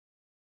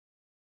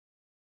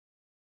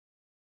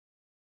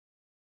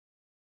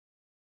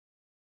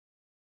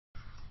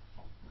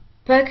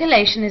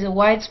Percolation is a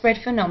widespread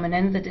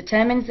phenomenon that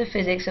determines the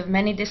physics of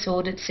many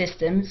disordered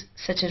systems,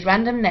 such as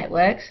random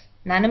networks,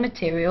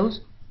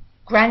 nanomaterials,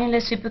 granular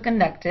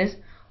superconductors,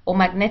 or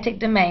magnetic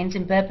domains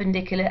in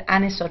perpendicular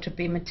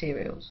anisotropy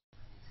materials.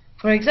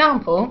 For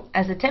example,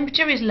 as the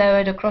temperature is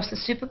lowered across the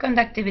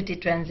superconductivity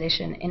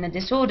transition in a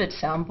disordered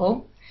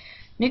sample,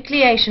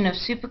 nucleation of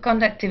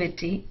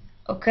superconductivity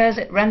occurs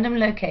at random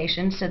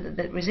locations so that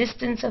the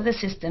resistance of the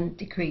system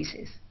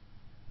decreases.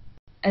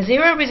 A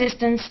zero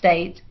resistance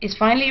state is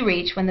finally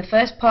reached when the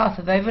first path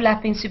of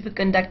overlapping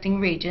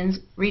superconducting regions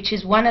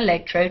reaches one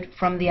electrode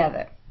from the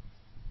other.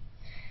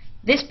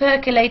 This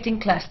percolating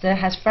cluster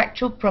has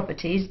fractal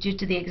properties due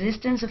to the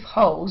existence of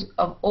holes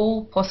of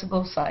all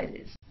possible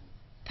sizes.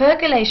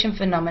 Percolation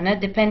phenomena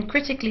depend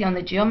critically on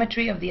the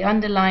geometry of the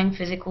underlying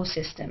physical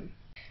system.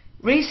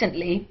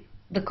 Recently,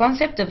 the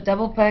concept of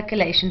double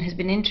percolation has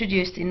been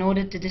introduced in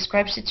order to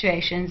describe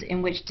situations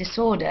in which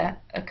disorder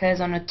occurs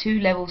on a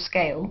two-level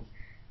scale,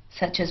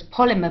 such as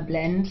polymer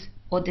blends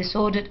or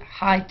disordered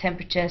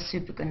high-temperature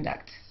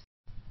superconductors.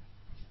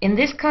 In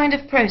this kind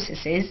of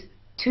processes,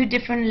 two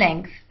different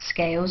length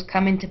scales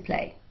come into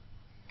play,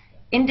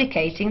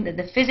 indicating that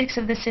the physics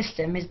of the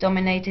system is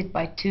dominated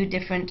by two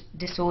different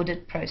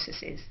disordered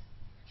processes.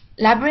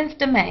 Labyrinth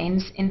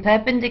domains in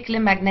perpendicular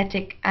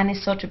magnetic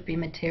anisotropy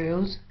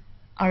materials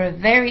are a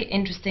very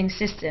interesting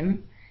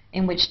system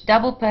in which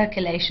double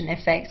percolation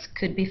effects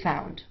could be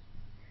found.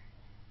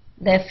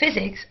 Their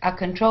physics are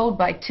controlled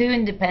by two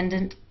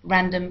independent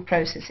random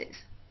processes: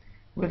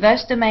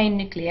 reverse domain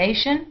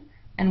nucleation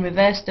and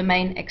reverse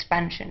domain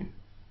expansion.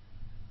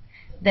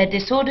 Their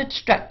disordered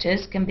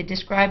structures can be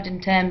described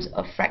in terms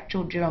of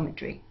fractal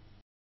geometry.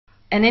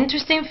 An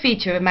interesting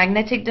feature of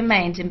magnetic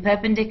domains in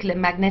perpendicular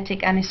magnetic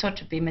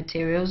anisotropy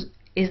materials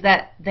is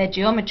that their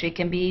geometry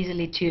can be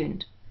easily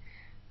tuned.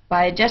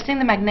 By adjusting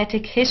the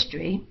magnetic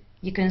history,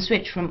 you can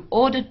switch from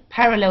ordered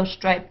parallel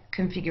stripe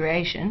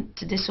configuration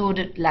to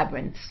disordered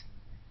labyrinths.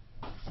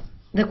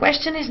 The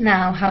question is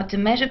now how to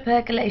measure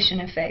percolation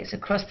effects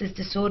across this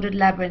disordered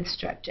labyrinth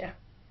structure.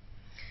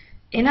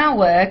 In our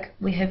work,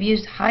 we have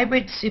used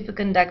hybrid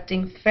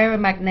superconducting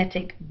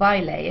ferromagnetic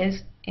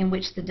bilayers in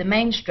which the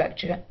domain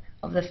structure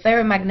of the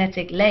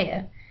ferromagnetic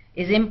layer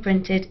is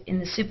imprinted in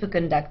the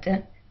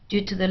superconductor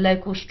due to the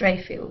local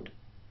stray field.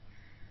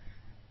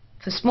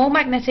 For small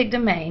magnetic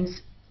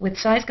domains with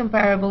size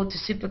comparable to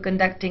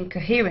superconducting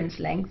coherence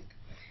length,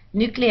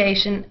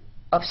 nucleation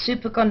of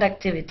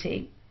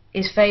superconductivity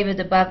is favored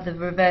above the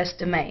reverse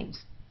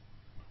domains.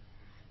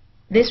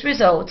 This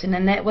results in a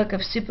network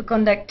of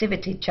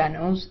superconductivity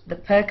channels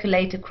that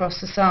percolate across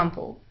the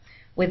sample,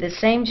 with the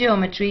same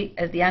geometry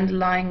as the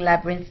underlying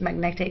labyrinth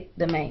magnetic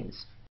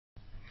domains.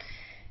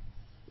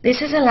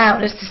 This has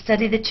allowed us to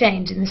study the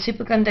change in the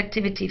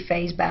superconductivity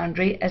phase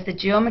boundary as the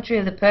geometry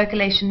of the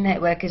percolation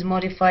network is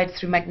modified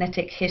through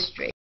magnetic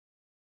history.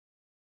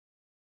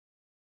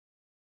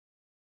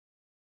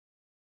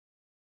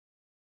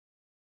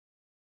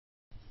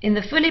 In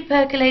the fully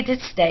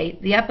percolated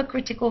state, the upper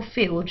critical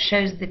field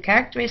shows the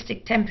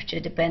characteristic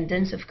temperature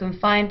dependence of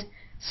confined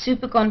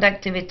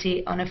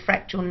superconductivity on a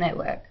fractal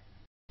network.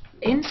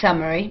 In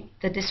summary,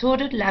 the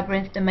disordered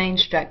labyrinth domain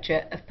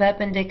structure of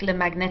perpendicular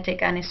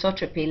magnetic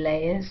anisotropy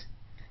layers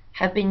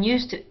have been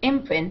used to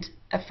imprint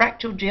a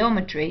fractal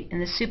geometry in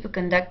the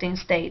superconducting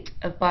state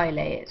of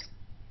bilayers.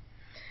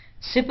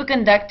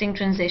 Superconducting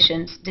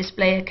transitions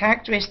display a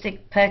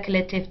characteristic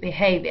percolative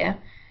behavior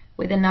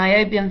with a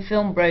niobium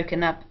film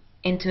broken up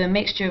into a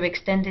mixture of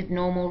extended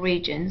normal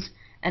regions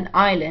and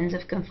islands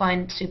of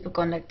confined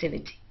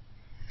superconductivity.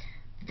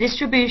 The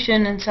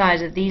distribution and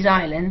size of these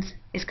islands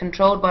is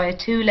controlled by a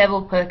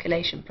two-level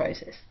percolation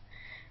process.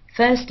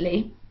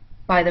 Firstly,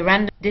 by the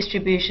random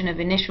distribution of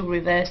initial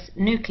reverse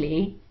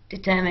nuclei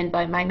determined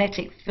by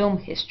magnetic film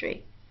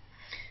history,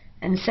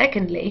 and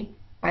secondly,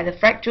 by the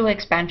fractal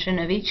expansion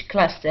of each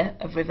cluster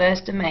of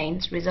reverse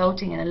domains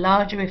resulting in a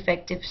larger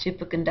effective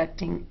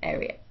superconducting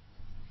area.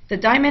 The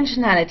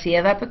dimensionality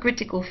of upper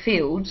critical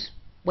fields,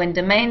 when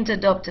domains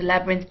adopt a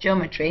labyrinth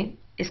geometry,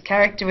 is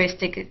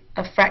characteristic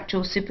of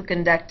fractal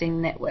superconducting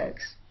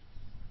networks.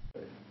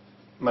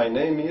 My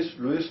name is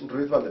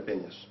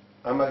Ruiz-Valdepeñas.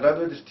 I'm a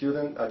graduate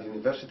student at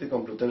University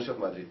Complutense of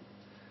Madrid.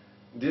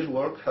 This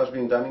work has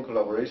been done in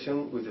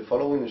collaboration with the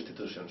following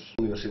institutions: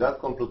 Universidad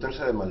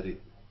Complutense de Madrid,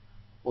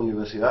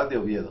 Universidad de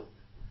Oviedo,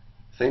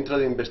 Centro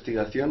de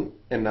Investigación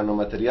en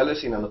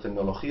Nanomateriales y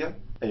Nanotecnología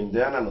e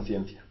INDEA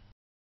Nanociencia.